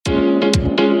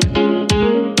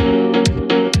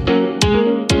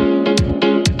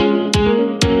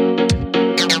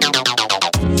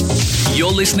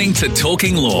listening to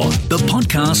Talking Law, the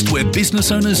podcast where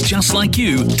business owners just like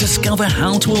you discover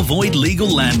how to avoid legal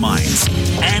landmines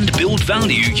and build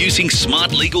value using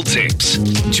smart legal tips.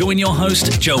 Join your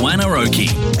host, Joanna Oakey,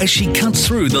 as she cuts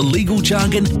through the legal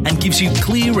jargon and gives you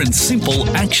clear and simple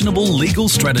actionable legal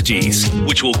strategies,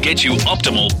 which will get you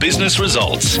optimal business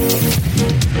results.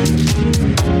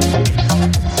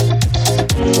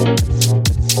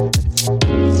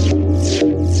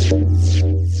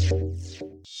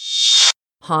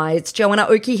 Hi, it's Joanna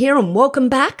Oakey here and welcome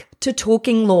back to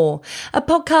Talking Law, a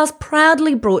podcast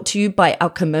proudly brought to you by our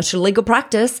commercial legal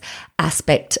practice,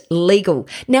 Aspect Legal.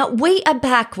 Now, we are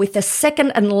back with the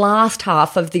second and last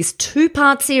half of this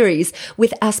two-part series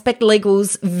with Aspect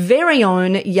Legal's very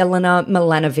own Jelena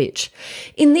Milanovic.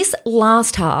 In this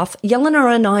last half,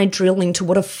 Jelena and I drill into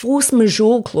what a force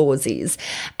majeure clause is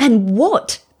and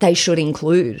what they should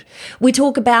include. We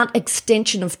talk about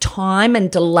extension of time and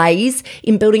delays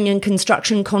in building and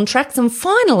construction contracts. And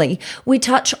finally, we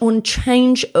touch on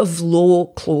change of law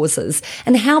clauses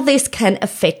and how this can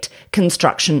affect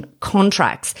construction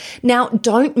contracts. Now,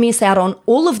 don't miss out on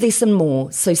all of this and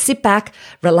more. So sit back,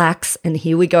 relax, and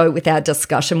here we go with our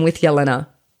discussion with Jelena.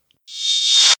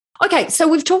 Okay, so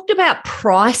we've talked about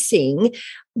pricing.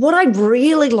 What I'd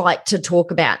really like to talk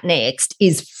about next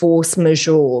is force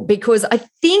majeure, because I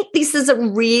think this is a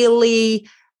really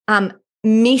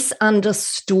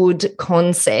misunderstood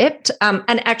concept.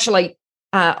 And actually,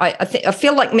 I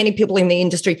feel like many people in the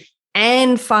industry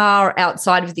and far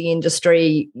outside of the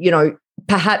industry,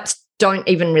 perhaps don't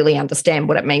even really understand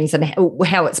what it means and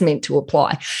how it's meant to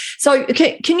apply. So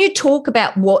can you talk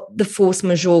about what the force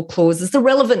majeure clauses, the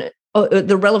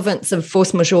relevance of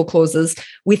force majeure clauses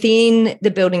within the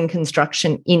building and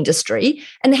construction industry,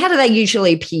 and how do they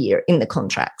usually appear in the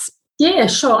contracts? Yeah,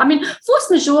 sure. I mean, force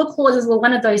majeure clauses were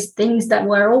one of those things that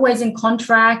were always in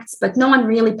contracts, but no one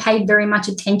really paid very much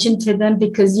attention to them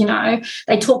because,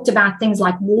 they talked about things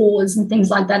like wars and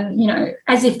things like that,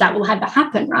 as if that will ever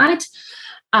happen, right?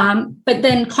 But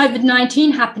then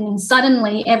COVID-19 happened and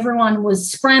suddenly everyone was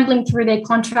scrambling through their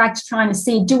contracts trying to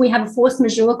see, do we have a force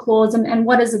majeure clause and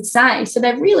what does it say? So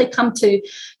they've really come to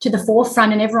the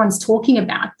forefront and everyone's talking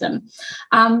about them.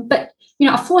 But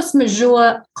a force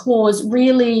majeure clause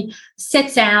really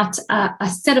sets out a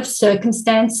set of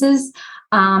circumstances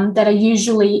that are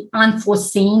usually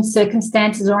unforeseen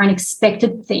circumstances or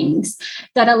unexpected things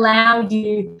that allow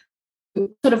you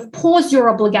to sort of pause your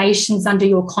obligations under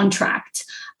your contract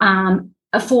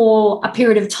for a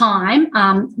period of time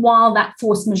while that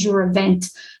force majeure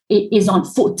event is on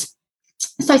foot.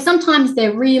 So sometimes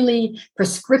they're really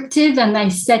prescriptive and they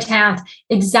set out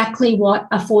exactly what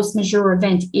a force majeure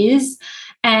event is.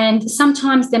 And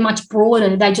sometimes they're much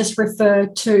broader. They just refer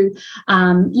to,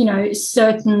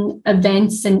 certain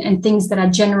events and things that are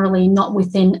generally not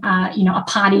within, a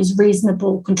party's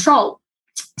reasonable control.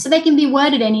 So they can be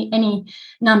worded any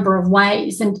number of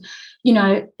ways. And,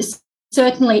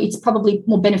 certainly it's probably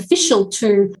more beneficial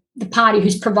to the party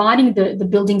who's providing the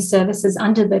building services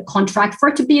under the contract for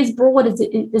it to be as broad as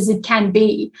it can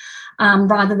be,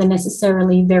 rather than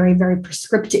necessarily very, very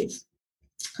prescriptive.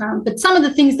 But some of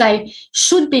the things they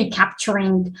should be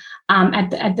capturing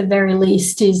at the very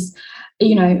least is,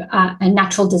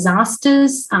 natural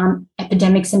disasters,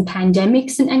 epidemics and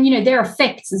pandemics, and their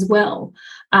effects as well.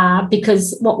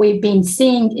 Because what we've been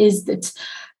seeing is that,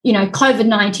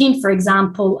 COVID-19, for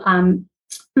example,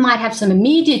 might have some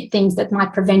immediate things that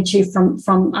might prevent you from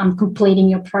completing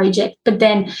your project. But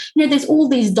then, there's all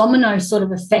these domino sort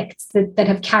of effects that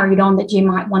have carried on that you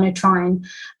might want to try and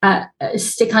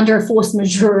stick under a force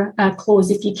majeure clause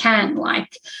if you can,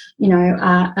 like,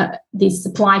 these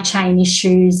supply chain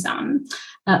issues,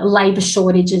 labour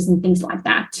shortages and things like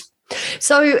that.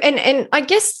 So, and I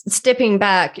guess stepping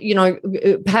back,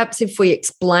 perhaps if we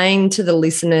explain to the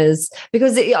listeners,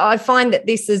 because I find that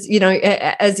this is,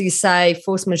 as you say,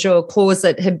 force majeure clause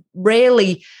that have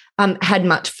rarely had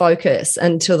much focus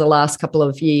until the last couple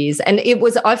of years. And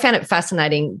I found it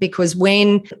fascinating because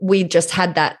when we just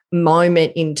had that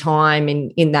moment in time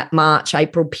in that March,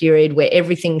 April period where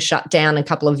everything shut down a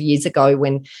couple of years ago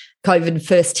when COVID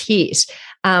first hit,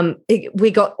 we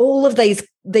got all of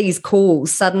these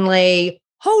calls suddenly,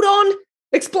 hold on,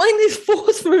 explain this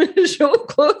force majeure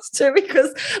clause to me,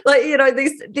 because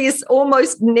this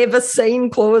almost never seen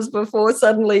clause before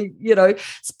suddenly,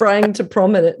 sprang to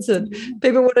prominence, and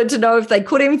people wanted to know if they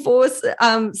could enforce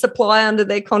supply under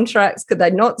their contracts, could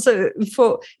they not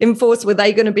enforce, were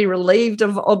they going to be relieved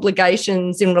of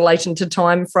obligations in relation to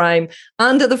time frame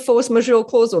under the force majeure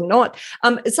clause or not.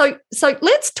 So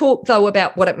let's talk though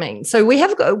about what it means. So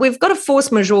we've got a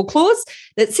force majeure clause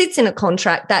that sits in a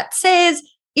contract that says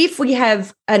if we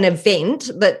have an event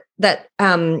that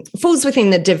falls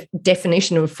within the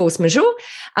definition of force majeure,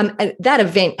 that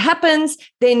event happens,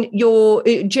 then you're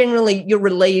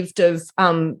relieved of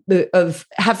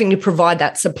having to provide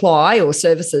that supply or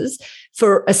services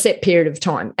for a set period of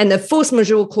time. And the force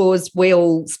majeure clause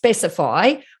will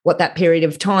specify what that period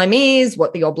of time is,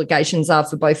 what the obligations are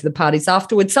for both of the parties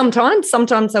afterwards.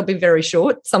 Sometimes they'll be very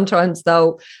short. Sometimes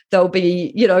they'll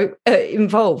be,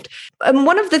 involved. And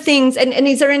one of the things, and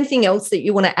is there anything else that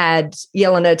you want to add,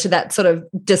 Jelena, to that sort of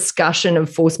discussion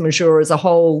of force majeure as a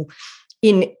whole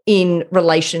in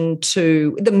relation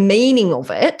to the meaning of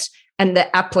it and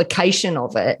the application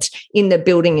of it in the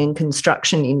building and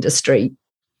construction industry?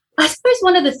 I suppose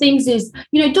one of the things is,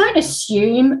 don't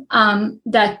assume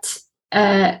that,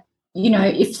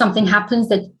 if something happens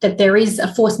that there is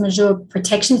a force majeure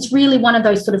protection. It's really one of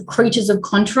those sort of creatures of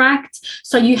contract.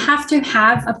 So you have to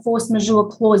have a force majeure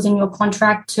clause in your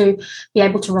contract to be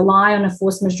able to rely on a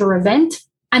force majeure event.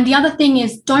 And the other thing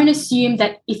is, don't assume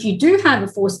that if you do have a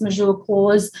force majeure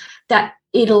clause that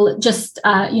it'll just,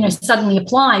 suddenly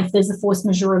apply if there's a force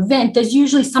majeure event. There's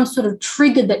usually some sort of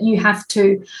trigger that you have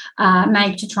to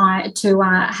make to try to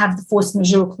have the force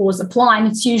majeure clause apply. And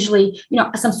it's usually,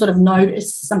 some sort of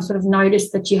notice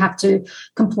that you have to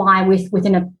comply with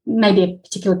within maybe a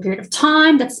particular period of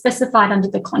time that's specified under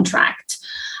the contract.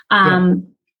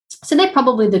 So they're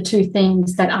probably the two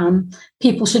things that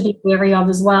people should be wary of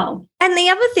as well. And the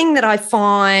other thing that I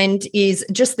find is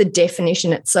just the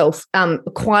definition itself.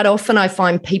 Quite often I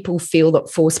find people feel that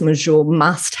force majeure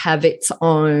must have its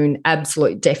own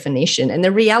absolute definition. And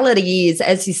the reality is,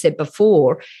 as you said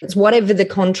before, it's whatever the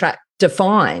contract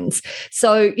defines.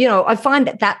 So, I find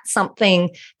that that's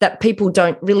something that people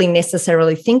don't really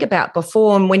necessarily think about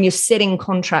before. And when you're setting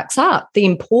contracts up, the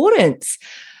importance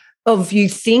of you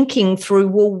thinking through,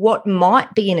 well, what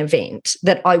might be an event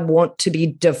that I want to be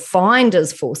defined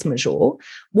as force majeure?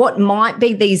 What might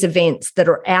be these events that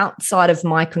are outside of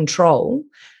my control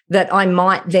that I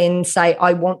might then say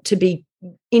I want to be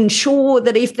ensure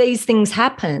that if these things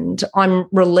happened, I'm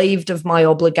relieved of my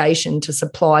obligation to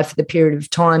supply for the period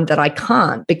of time that I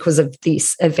can't because of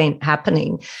this event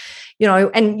happening.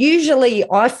 And usually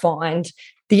I find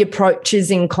the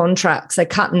approaches in contracts are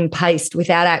cut and paste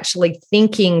without actually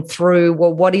thinking through,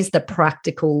 well, what is the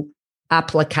practical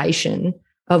application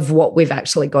of what we've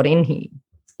actually got in here?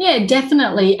 Yeah,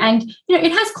 definitely. And,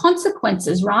 it has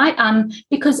consequences, right?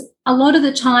 Because a lot of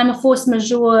the time a force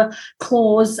majeure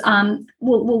clause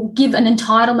will give an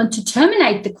entitlement to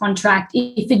terminate the contract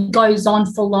if it goes on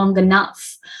for long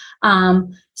enough.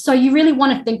 So you really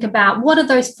want to think about what are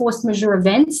those force majeure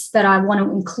events that I want to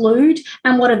include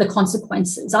and what are the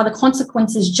consequences? Are the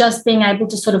consequences just being able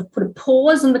to sort of put a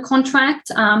pause on the contract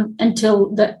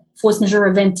until the force majeure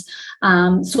event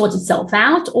sorts itself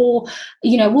out? Or,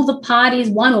 will the parties,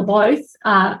 one or both,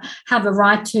 have a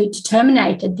right to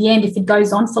terminate at the end if it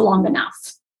goes on for long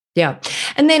enough? Yeah.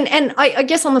 And I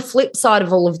guess on the flip side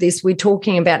of all of this, we're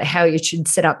talking about how you should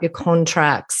set up your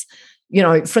contracts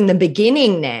from the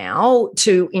beginning now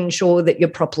to ensure that you're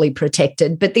properly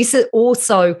protected. But this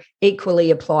also equally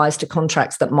applies to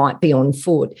contracts that might be on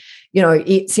foot.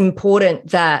 It's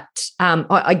important that,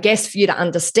 I guess, for you to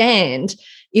understand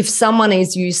if someone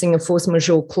is using a force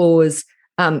majeure clause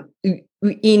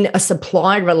in a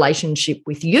supply relationship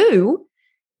with you,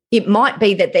 it might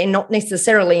be that they're not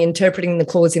necessarily interpreting the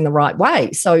clause in the right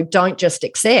way. So don't just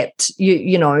accept,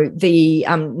 the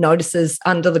notices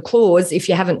under the clause if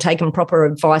you haven't taken proper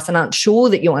advice and aren't sure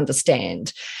that you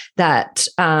understand that,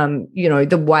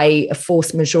 the way a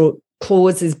force majeure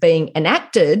clause is being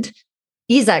enacted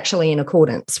is actually in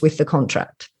accordance with the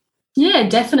contract. Yeah,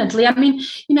 definitely. I mean,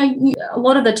 a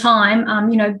lot of the time,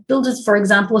 builders, for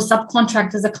example, or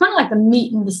subcontractors are kind of like the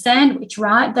meat and the sandwich,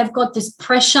 right? They've got this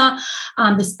pressure,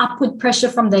 this upward pressure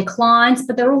from their clients,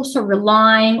 but they're also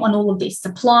relying on all of these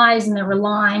supplies and they're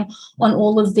relying on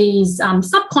all of these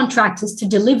subcontractors to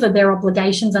deliver their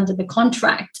obligations under the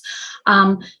contract.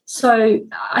 So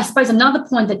I suppose another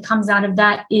point that comes out of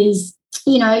that is,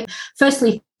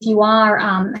 firstly, if you are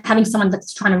having someone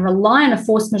that's trying to rely on a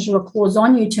force majeure clause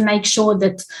on you, to make sure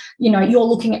that, you're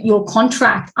looking at your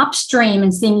contract upstream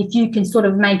and seeing if you can sort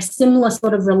of make similar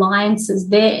sort of reliances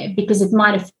there, because it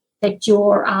might affect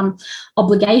your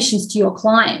obligations to your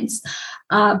clients.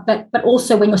 But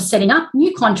also when you're setting up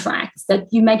new contracts, that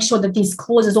you make sure that these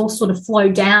clauses all sort of flow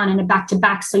down and are back to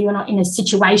back, so you're not in a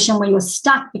situation where you're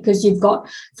stuck because you've got,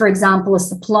 for example, a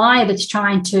supplier that's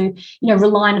trying to,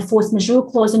 rely on a force majeure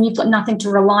clause and you've got nothing to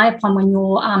rely upon when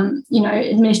you're,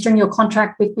 administering your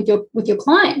contract with your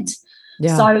client.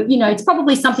 Yeah. So, it's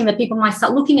probably something that people might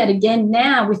start looking at again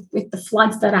now with the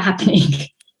floods that are happening.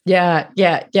 Yeah,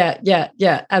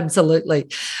 absolutely.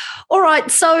 All right,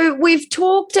 so we've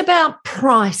talked about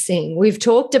pricing, we've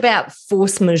talked about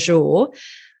force majeure.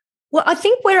 Well, I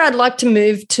think where I'd like to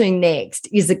move to next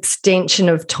is extension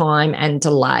of time and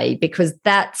delay, because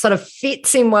that sort of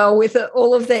fits in well with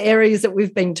all of the areas that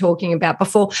we've been talking about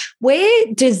before. Where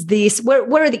are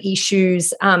the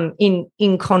issues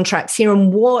in contracts here,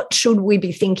 and what should we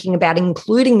be thinking about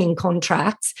including in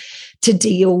contracts to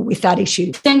deal with that issue?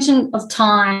 Extension of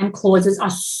time clauses are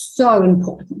so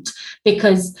important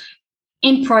because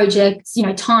in projects,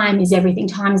 time is everything.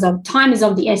 Time is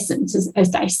of the essence, as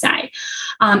they say.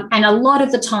 And a lot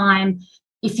of the time,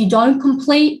 if you don't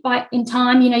complete in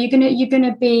time, you're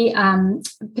gonna be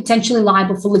potentially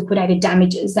liable for liquidated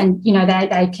damages, and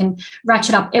they can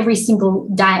ratchet up every single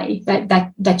day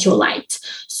that you're late.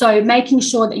 So making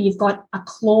sure that you've got a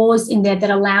clause in there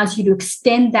that allows you to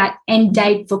extend that end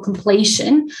date for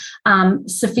completion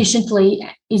sufficiently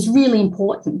is really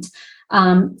important.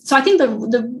 So I think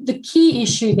the key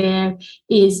issue there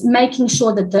is making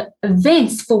sure that the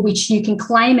events for which you can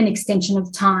claim an extension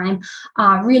of time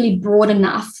are really broad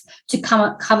enough to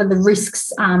cover the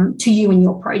risks to you and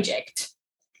your project.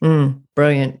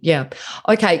 Brilliant. Yeah.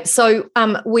 Okay. So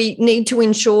we need to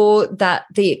ensure that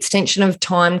the extension of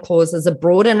time clauses are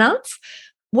broad enough.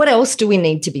 What else do we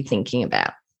need to be thinking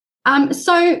about?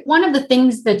 So one of the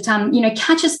things that,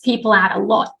 catches people out a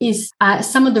lot is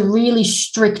some of the really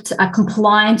strict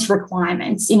compliance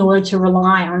requirements in order to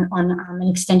rely on an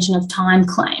extension of time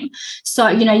claim. So,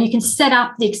 you can set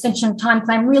up the extension of time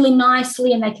claim really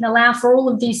nicely and they can allow for all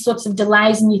of these sorts of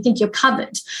delays and you think you're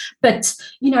covered. But,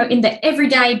 in the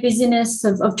everyday business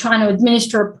of trying to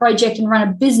administer a project and run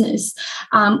a business,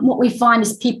 what we find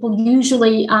is people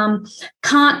usually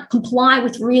can't comply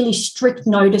with really strict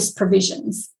notice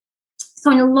provisions. So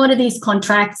in a lot of these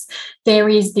contracts, there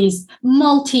is these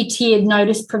multi-tiered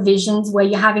notice provisions where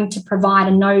you're having to provide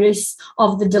a notice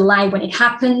of the delay when it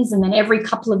happens and then every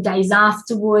couple of days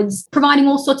afterwards, providing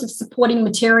all sorts of supporting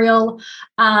material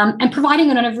and providing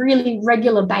it on a really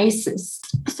regular basis.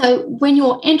 So when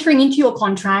you're entering into your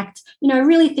contract,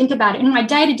 really think about it. In my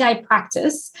day-to-day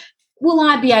practice, will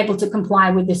I be able to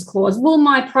comply with this clause? Will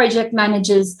my project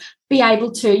managers be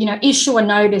able to, issue a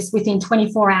notice within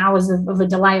 24 hours of a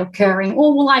delay occurring,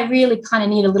 or will I really kind of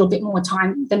need a little bit more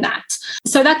time than that?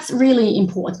 So that's really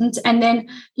important. And then,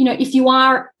 if you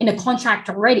are in a contract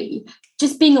already,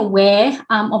 just being aware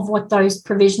of what those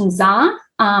provisions are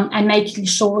and making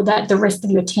sure that the rest of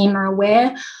your team are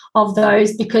aware of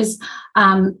those, because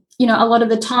a lot of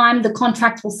the time the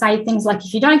contract will say things like,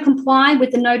 if you don't comply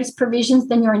with the notice provisions,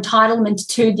 then your entitlement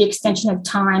to the extension of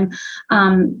time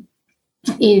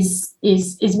is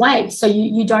waived. So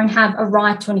you don't have a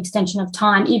right to an extension of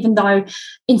time, even though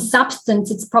in substance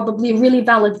it's probably a really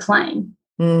valid claim.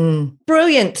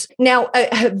 Brilliant. Now,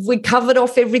 have we covered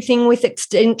off everything with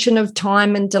extension of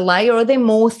time and delay, or are there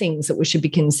more things that we should be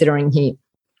considering here?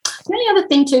 The only other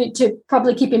thing to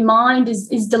probably keep in mind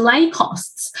is delay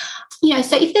costs.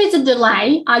 So if there's a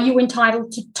delay, are you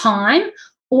entitled to time,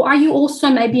 or are you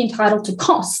also maybe entitled to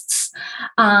costs?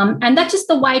 And that's just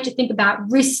the way to think about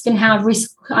risk and how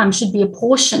risk should be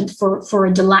apportioned for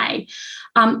a delay.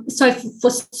 So for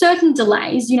certain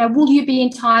delays, will you be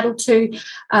entitled to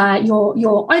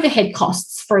your overhead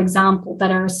costs, for example,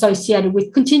 that are associated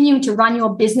with continuing to run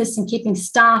your business and keeping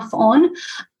staff on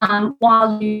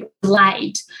while you're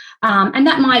delayed? And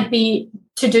that might be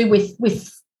to do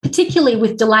with particularly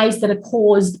with delays that are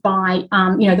caused by,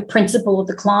 the principal or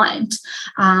the client,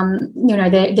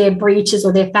 their breaches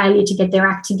or their failure to get their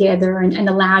act together and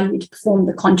allow you to perform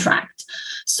the contract.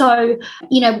 So,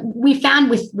 we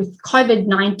found with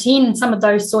COVID-19 and some of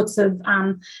those sorts of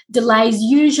delays,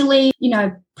 usually,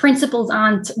 principals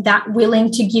aren't that willing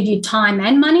to give you time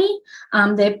and money.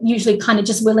 They're usually kind of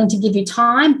just willing to give you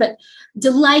time, but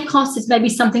delay costs is maybe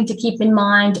something to keep in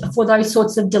mind for those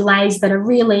sorts of delays that are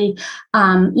really,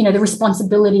 the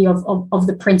responsibility of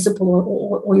the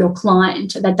principal or your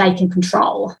client that they can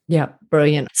control. Yeah,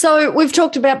 brilliant. So we've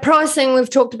talked about pricing, we've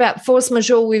talked about force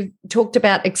majeure, we've talked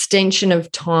about extension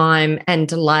of time and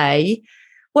delay.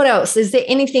 What else? Is there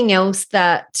anything else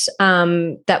that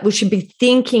we should be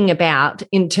thinking about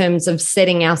in terms of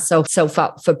setting ourselves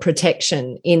up for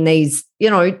protection in these,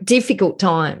 difficult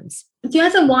times? The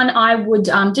other one I would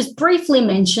just briefly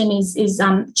mention is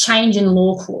change in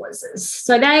law clauses.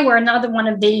 So they were another one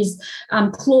of these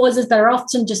clauses that are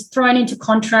often just thrown into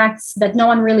contracts that no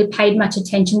one really paid much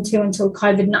attention to until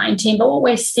COVID-19. But what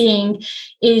we're seeing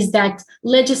is that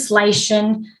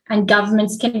legislation and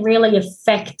governments can really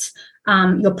affect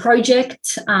your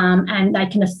project, and they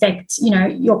can affect,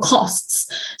 your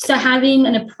costs. So having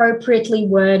an appropriately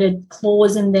worded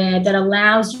clause in there that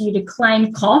allows you to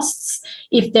claim costs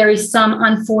if there is some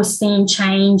unforeseen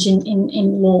change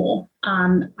in law,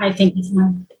 I think is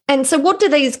one. And so what do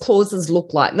these clauses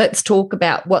look like? Let's talk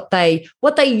about what they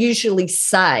usually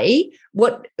say,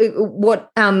 what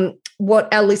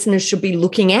our listeners should be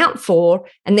looking out for,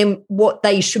 and then what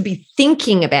they should be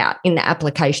thinking about in the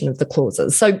application of the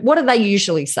clauses. So what do they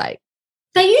usually say?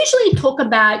 They usually talk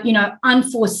about,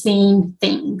 unforeseen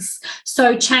things.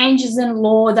 So changes in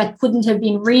law that couldn't have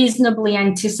been reasonably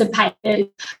anticipated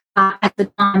at the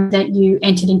time that you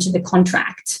entered into the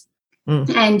contract.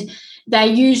 And they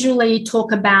usually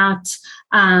talk about,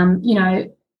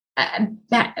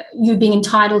 that you being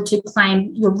entitled to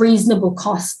claim your reasonable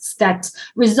costs that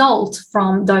result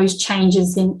from those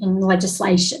changes in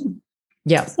legislation.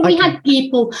 Yeah. So we had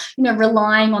people,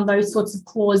 relying on those sorts of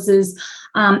clauses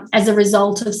as a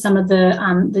result of some of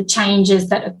the changes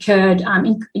that occurred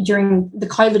during the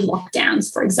COVID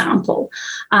lockdowns, for example,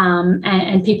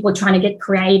 and people are trying to get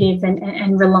creative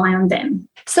and rely on them.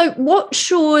 So what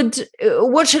should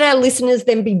our listeners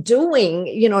then be doing,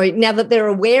 now that they're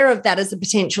aware of that as a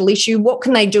potential issue? What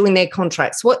can they do in their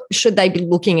contracts? What should they be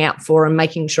looking out for and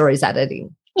making sure is added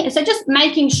in? Yeah, so just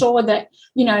making sure that,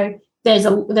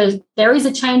 there is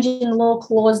a change in law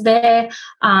clause there,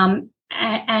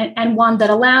 and one that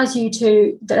allows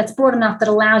you that's broad enough that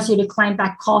allows you to claim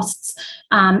back costs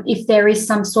if there is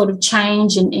some sort of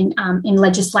change in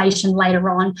legislation later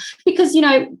on. Because,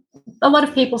 a lot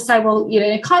of people say, well,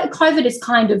 COVID is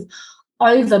kind of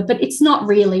over, but it's not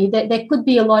really. There could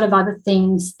be a lot of other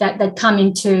things that come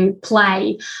into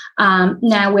play.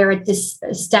 Now we're at this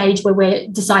stage where we're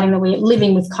deciding that we're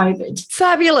living with COVID.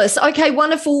 Fabulous. Okay,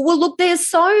 wonderful. Well, look, there's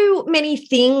so many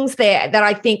things there that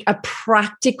I think are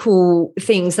practical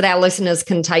things that our listeners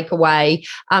can take away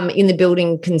in the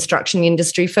building construction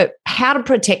industry for how to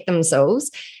protect themselves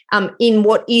in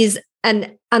what is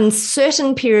an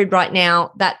uncertain period right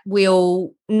now that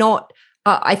will not,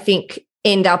 I think,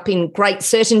 end up in great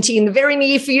certainty in the very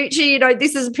near future.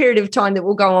 This is a period of time that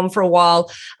will go on for a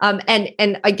while.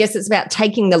 And I guess it's about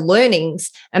taking the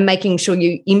learnings and making sure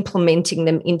you're implementing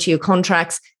them into your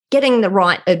contracts, getting the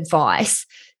right advice,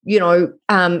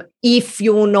 if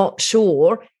you're not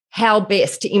sure how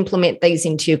best to implement these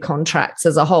into your contracts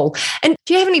as a whole. And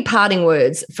do you have any parting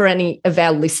words for any of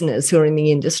our listeners who are in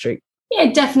the industry? Yeah,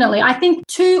 definitely. I think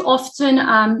too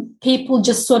often people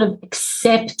just sort of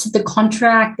accept the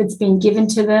contract that's been given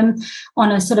to them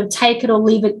on a sort of take it or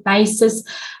leave it basis.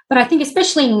 But I think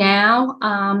especially now,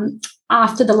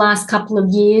 after the last couple of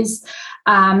years,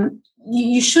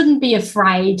 you shouldn't be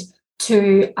afraid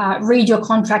to read your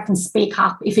contract and speak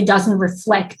up if it doesn't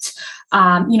reflect,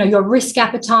 your risk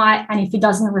appetite, and if it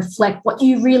doesn't reflect what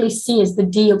you really see as the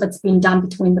deal that's been done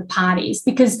between the parties.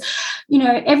 Because,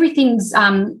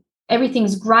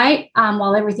 everything's great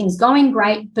while everything's going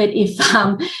great, but if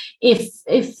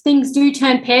things do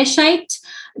turn pear-shaped,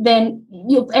 then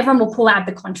everyone will pull out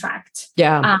the contract.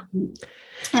 Yeah,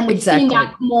 and we've seen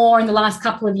that more in the last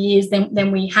couple of years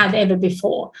than we have ever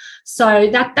before. So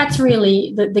that's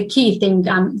really the key thing.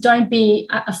 Don't be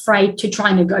afraid to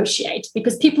try and negotiate,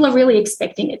 because people are really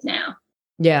expecting it now.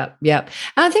 Yeah. And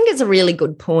I think it's a really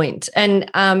good point. And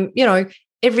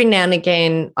every now and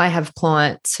again, I have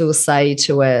clients who will say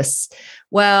to us,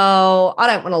 well, I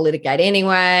don't want to litigate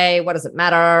anyway. What does it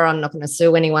matter? I'm not going to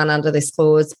sue anyone under this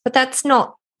clause. But that's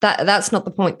not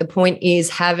the point. The point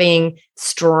is having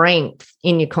strength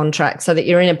in your contract so that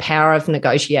you're in a power of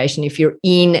negotiation if you're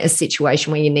in a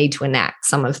situation where you need to enact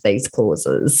some of these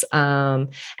clauses. And,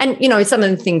 some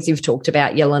of the things you've talked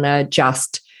about, Jelena,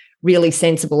 just really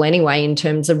sensible anyway in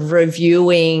terms of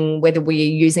reviewing whether we're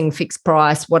using fixed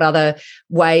price, what other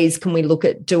ways can we look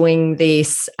at doing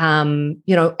this, and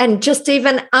just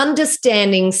even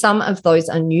understanding some of those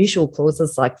unusual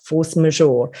clauses like force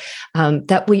majeure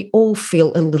that we all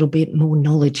feel a little bit more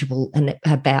knowledgeable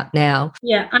about now.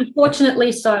 Yeah,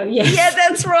 unfortunately so, yes. Yeah,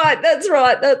 that's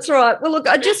right. Well, look,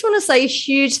 I just want to say a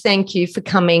huge thank you for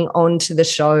coming on to the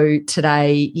show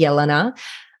today, Jelena.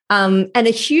 And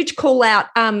a huge call out,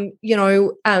 to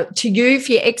you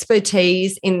for your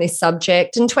expertise in this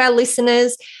subject, and to our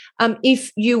listeners,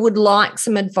 if you would like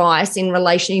some advice in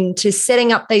relation to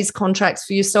setting up these contracts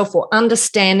for yourself or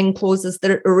understanding clauses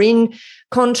that are in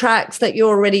contracts that you're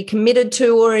already committed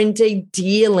to, or indeed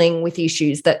dealing with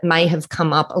issues that may have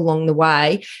come up along the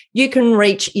way, you can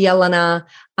reach Jelena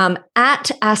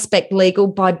at Aspect Legal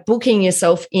by booking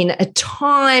yourself in a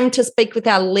time to speak with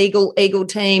our Legal Eagle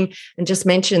team, and just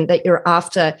mention that you're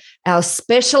after our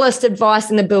specialist advice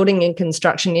in the building and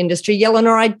construction industry.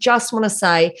 Jelena, I just want to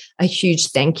say a huge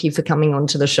thank you for coming on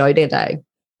to the show today.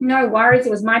 No worries.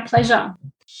 It was my pleasure.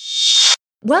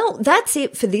 Well, that's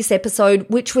it for this episode,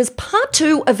 which was part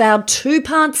 2 of our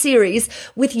 2-part series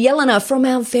with Jelena from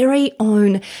our very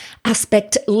own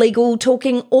Aspect Legal,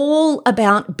 talking all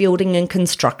about building and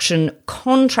construction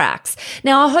contracts.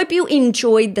 Now, I hope you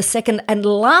enjoyed the second and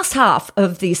last half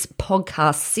of this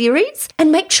podcast series,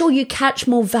 and make sure you catch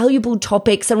more valuable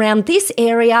topics around this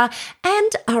area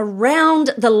and around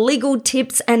the legal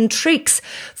tips and tricks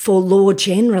for law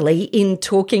generally in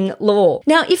Talking Law.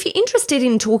 Now, if you're interested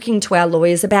in talking to our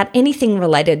lawyers about anything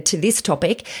related to this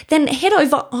topic, then head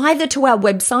over either to our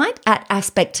website at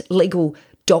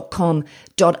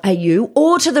aspectlegal.com.au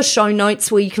or to the show notes,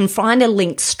 where you can find a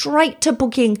link straight to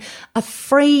booking a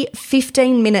free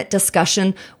 15-minute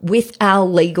discussion with our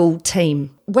legal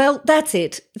team. Well, that's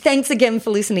it. Thanks again for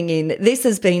listening in. This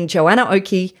has been Joanna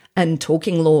Oakey and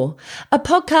Talking Law, a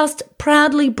podcast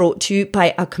proudly brought to you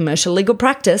by our commercial legal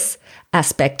practice,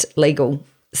 Aspect Legal.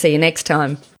 See you next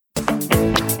time.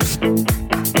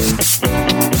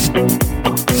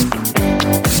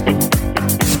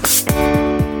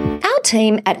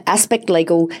 Team at Aspect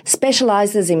Legal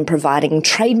specialises in providing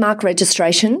trademark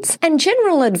registrations and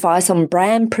general advice on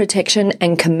brand protection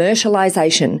and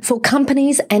commercialisation for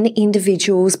companies and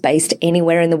individuals based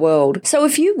anywhere in the world. So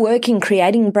if you work in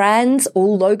creating brands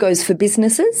or logos for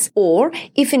businesses, or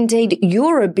if indeed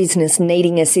you're a business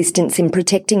needing assistance in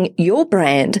protecting your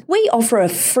brand, we offer a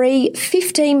free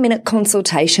 15-minute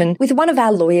consultation with one of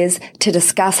our lawyers to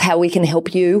discuss how we can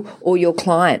help you or your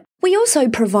client. We also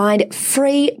provide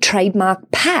free trademark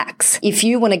packs if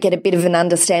you want to get a bit of an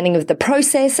understanding of the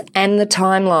process and the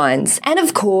timelines. And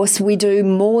of course, we do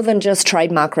more than just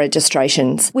trademark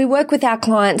registrations. We work with our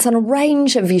clients on a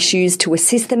range of issues to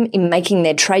assist them in making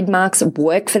their trademarks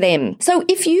work for them. So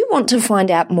if you want to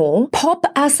find out more, pop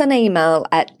us an email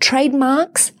at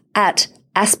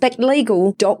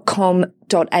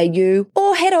trademarks@aspectlegal.com.au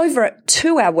or head over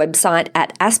to our website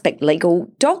at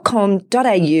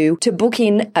aspectlegal.com.au to book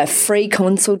in a free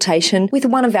consultation with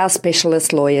one of our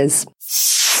specialist lawyers.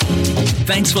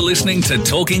 Thanks for listening to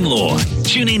Talking Law.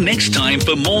 Tune in next time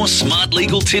for more smart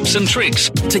legal tips and tricks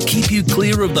to keep you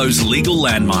clear of those legal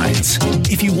landmines.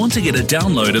 If you want to get a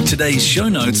download of today's show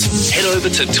notes, head over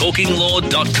to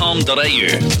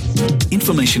talkinglaw.com.au.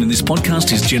 Information in this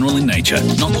podcast is general in nature,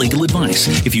 not legal advice.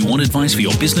 If you want advice for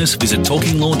your business, visit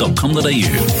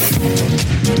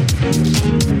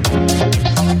talkinglaw.com.au.